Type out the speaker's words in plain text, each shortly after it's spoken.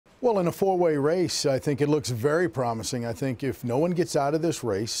Well, in a four-way race, I think it looks very promising. I think if no one gets out of this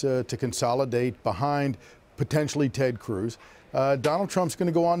race to consolidate behind potentially Ted Cruz, Donald Trump's going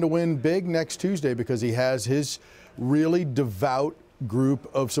to go on to win big next Tuesday because he has his really devout group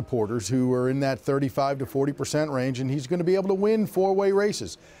of supporters who are in that 35 to 40% range, and he's going to be able to win four-way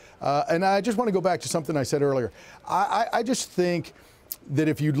races. And I just want to go back to something I said earlier. I just think that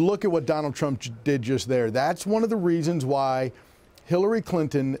if you look at what Donald Trump did just there, that's one of the reasons why Hillary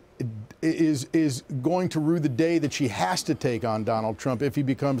Clinton is going to rue the day that she has to take on Donald Trump if he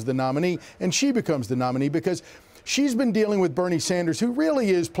becomes the nominee, and she becomes the nominee, because she's been dealing with Bernie Sanders, who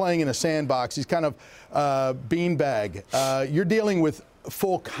really is playing in a sandbox. He's kind of beanbag. You're dealing with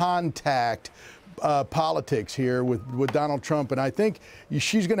full contact politics here with Donald Trump, and I think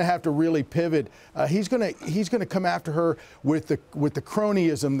she's going to have to really pivot. He's going to come after her with the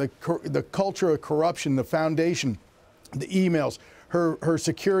cronyism, the culture of corruption, the foundation, the emails, her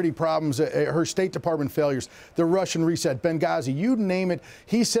security problems, her State Department failures, the Russian reset, Benghazi, you name it.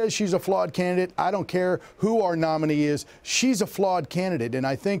 He says she's a flawed candidate. I don't care who our nominee is. She's a flawed candidate. And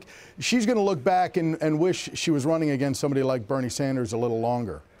I think she's going to look back and wish she was running against somebody like Bernie Sanders a little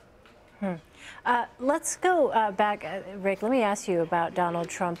longer. Let's go back, Rick. Let me ask you about Donald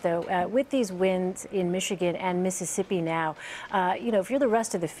Trump, though. With these wins in Michigan and Mississippi now, you know, if you're the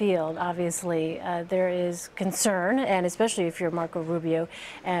rest of the field, obviously there is concern, and especially if you're Marco Rubio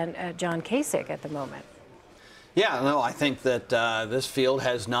and John Kasich at the moment. Yeah, no, I think that this field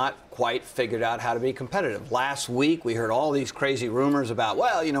has not quite figured out how to be competitive. Last week, we heard all these crazy rumors about,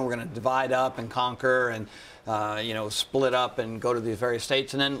 well, you know, we're going to divide up and conquer and, you know, split up and go to these various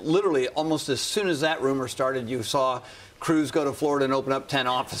states. And then literally almost as soon as that rumor started, you saw Cruz go to Florida and open up 10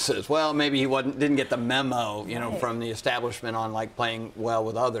 offices. Well, maybe he didn't get the memo, you know, from the establishment on, like, playing well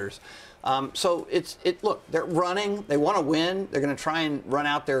with others. So look, they're running. They want to win. They're going to try and run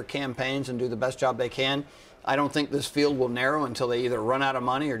out their campaigns and do the best job they can. I don't think this field will narrow until they either run out of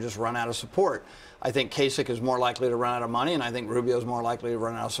money or just run out of support. I think Kasich is more likely to run out of money, and I think Rubio is more likely to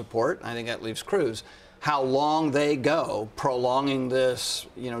run out of support. I think that leaves Cruz. How long they go prolonging this,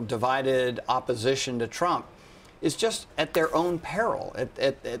 you know, divided opposition to Trump is just at their own peril.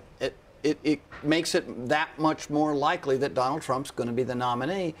 It makes it that much more likely that Donald Trump's going to be the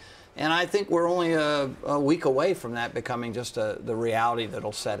nominee. And I think we're only a week away from that becoming just the reality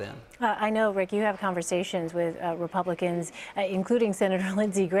that'll set in. I know, Rick, you have conversations with Republicans, including Senator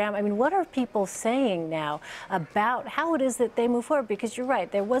Lindsey Graham. I mean, what are people saying now about how it is that they move forward? Because you're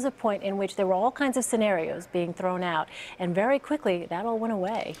right, there was a point in which there were all kinds of scenarios being thrown out, and very quickly that all went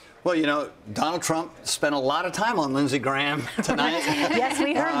away. Well, you know, Donald Trump spent a lot of time on Lindsey Graham tonight. Yes,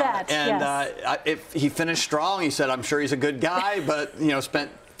 we heard that. And yes. If he finished strong, he said, I'm sure he's a good guy, but, you know,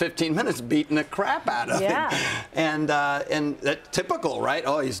 spent 15 minutes beating the crap out of him. And that's typical, right?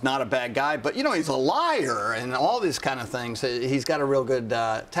 Oh, he's not a bad guy, but, you know, he's a liar and all these kind of things. He's got a real good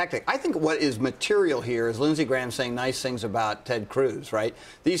tactic. I think what is material here is Lindsey Graham saying nice things about Ted Cruz, right?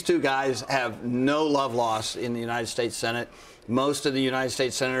 These two guys have no love lost in the United States Senate. Most of the United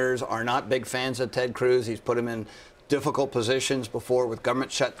States senators are not big fans of Ted Cruz. He's put him in difficult positions before with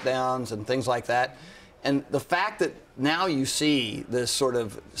government shutdowns and things like that. And the fact that now you see this sort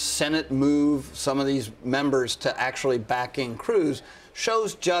of Senate move, some of these members to actually backing Cruz,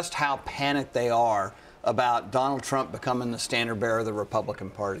 shows just how panicked they are about Donald Trump becoming the standard bearer of the Republican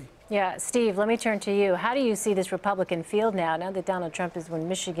Party. Yeah, Steve, let me turn to you. How do you see this Republican field now that Donald Trump has won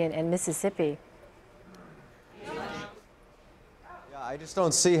Michigan and Mississippi? I just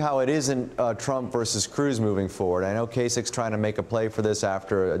don't see how it isn't Trump versus Cruz moving forward. I know Kasich's trying to make a play for this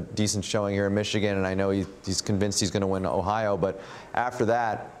after a decent showing here in Michigan, and I know he's convinced he's going to win Ohio. But after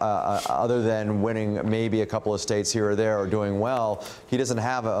that, other than winning maybe a couple of states here or there or doing well, he doesn't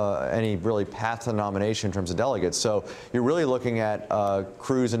have any really path to nomination in terms of delegates. So you're really looking at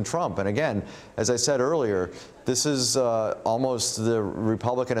Cruz and Trump. And again, as I said earlier, this is almost the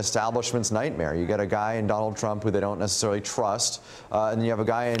Republican establishment's nightmare. You got a guy in Donald Trump who they don't necessarily trust, and you have a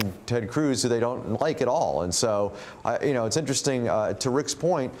guy in Ted Cruz who they don't like at all. And so, you know, it's interesting, to Rick's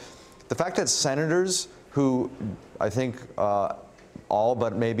point, the fact that senators who I think all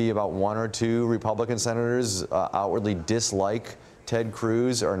but maybe about one or two Republican senators outwardly dislike Ted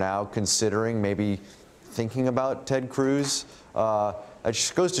Cruz are now considering maybe thinking about Ted Cruz. It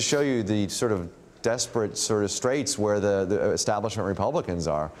just goes to show you the sort of desperate sort of straits where the establishment Republicans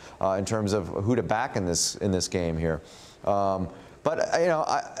are in terms of who to back in this game here. But you know,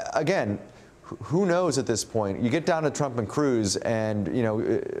 again, who knows at this point? You get down to Trump and Cruz, and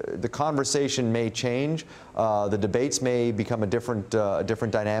the conversation may change. The debates may become a different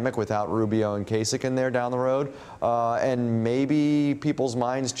dynamic without Rubio and Kasich in there down the road, and maybe people's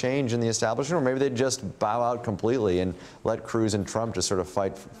minds change in the establishment, or maybe they just bow out completely and let Cruz and Trump just sort of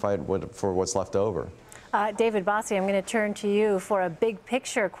fight for what's left over. David Bossie, I'm going to turn to you for a big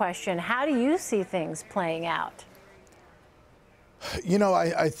picture question. How do you see things playing out?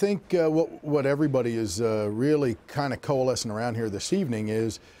 I think what everybody is really kind of coalescing around here this evening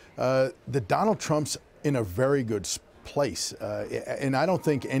is that Donald Trump's in a very good place. And I don't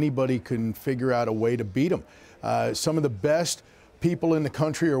think anybody can figure out a way to beat him. Some of the best people in the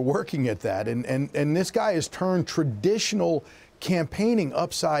country are working at that. And this guy has turned traditional campaigning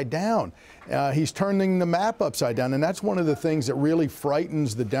upside down. He's turning the map upside down. And that's one of the things that really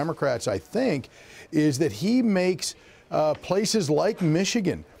frightens the Democrats, I think, is that he makes places like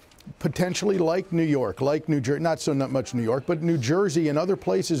Michigan, potentially like New York, like New Jersey, not much New York, but New Jersey and other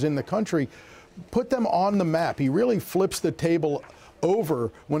places in the country, put them on the map. He really flips the table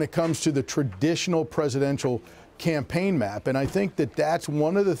over when it comes to the traditional presidential campaign map. And I think that that's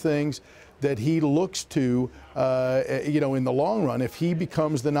one of the things that he looks to, in the long run, if he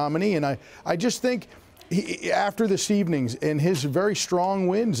becomes the nominee. And I just think after this evening's and his very strong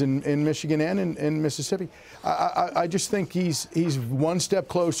wins in Michigan and in Mississippi, I just think he's one step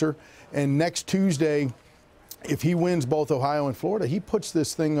closer. And next Tuesday, if he wins both Ohio and Florida, he puts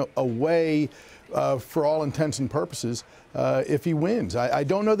this thing away for all intents and purposes if he wins. I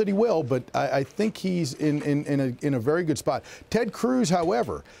don't know that he will, but I think he's in a very good spot. Ted Cruz,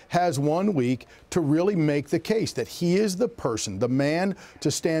 however, has 1 week to really make the case that he is the person, the man to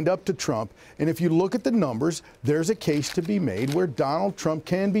stand up to Trump. And if you look at the numbers, there's a case to be made where Donald Trump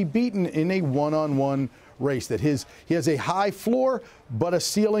can be beaten in a one-on-one race, that he has a high floor but a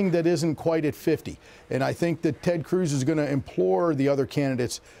ceiling that isn't quite at 50. And I think that Ted Cruz is going to implore the other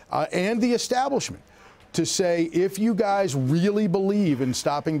candidates and the establishment to say, if you guys really believe in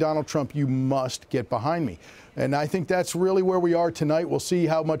stopping Donald Trump, you must get behind me. And I think that's really where we are tonight. We'll see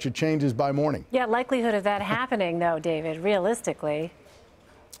how much it changes by morning. Yeah, likelihood of that happening, though, David, realistically.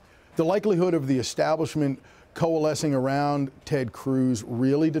 The likelihood of the establishment coalescing around Ted Cruz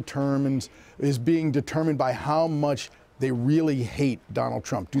really is being determined by how much they really hate Donald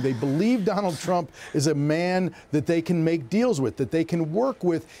Trump. Do they believe Donald Trump is a man that they can make deals with, that they can work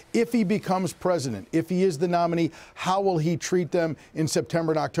with if he becomes president, if he is the nominee? How will he treat them in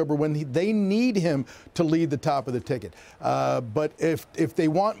September and October when they need him to lead the top of the ticket? But if they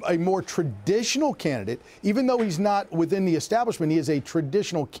want a more traditional candidate, even though he's not within the establishment, he is a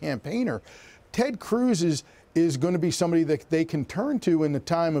traditional campaigner, Ted Cruz is going to be somebody that they can turn to in the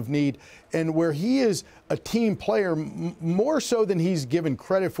time of need, and where he is a team player more so than he's given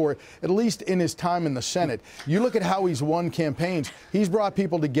credit for, at least in his time in the Senate. You look at how he's won campaigns. He's brought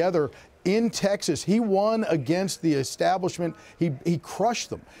people together in Texas. He won against the establishment. He crushed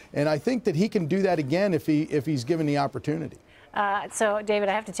them. And I think that he can do that again if he's given the opportunity. So, David,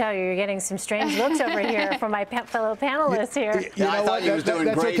 I have to tell you, you're getting some strange looks over here from my fellow panelists here. Yeah, I thought he was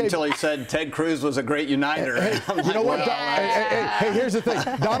doing great until he said Ted Cruz was a great uniter. You know what? Hey, here's the thing.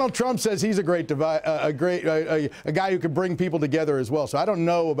 Donald Trump says he's a guy who could bring people together as well. So I don't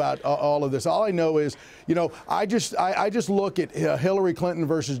know about all of this. All I know is, I just look at Hillary Clinton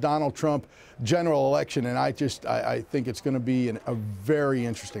versus Donald Trump general election, and I think it's going to be a very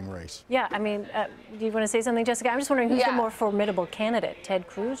interesting race. Yeah, I mean, do you want to say something, Jessica? I'm just wondering who's the more formidable candidate, Ted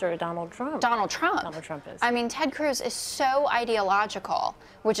Cruz or Donald Trump? Donald Trump. Donald Trump is. I mean, Ted Cruz is so ideological,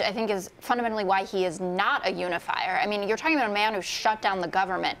 which I think is fundamentally why he is not a unifier. I mean, you're talking about a man who shut down the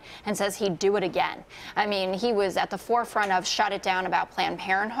government and says he'd do it again. I mean, he was at the forefront of shut it down about Planned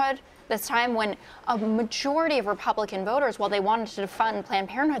Parenthood. This time when a majority of Republican voters, while they wanted to fund Planned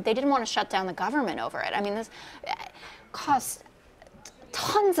Parenthood, they didn't want to shut down the government over it. I mean, this costs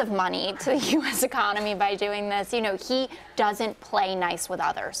tons of money to the U.S. economy by doing this. He doesn't play nice with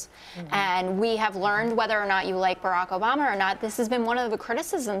others. Mm-hmm. And we have learned, whether or not you like Barack Obama or not, this has been one of the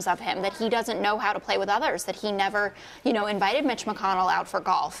criticisms of him, that he doesn't know how to play with others, that he never, invited Mitch McConnell out for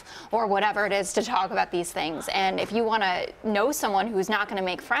golf or whatever it is to talk about these things. And if you want to know someone who's not going to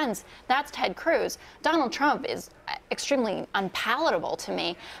make friends, that's Ted Cruz. Donald Trump is extremely unpalatable to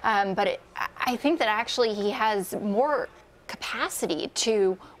me. But I think that actually he has more capacity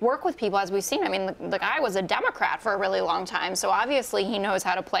to work with people, as we've seen. I mean, the guy was a Democrat for a really long time, so obviously he knows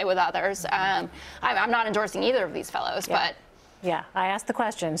how to play with others. I'm not endorsing either of these fellows, but Yeah, I asked the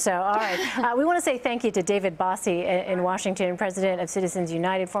question. So, all right. We want to say thank you to David Bossie in Washington, president of Citizens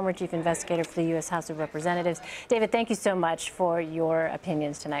United, former chief investigator for the U.S. House of Representatives. David, thank you so much for your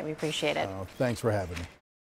opinions tonight. We appreciate it. Thanks for having me.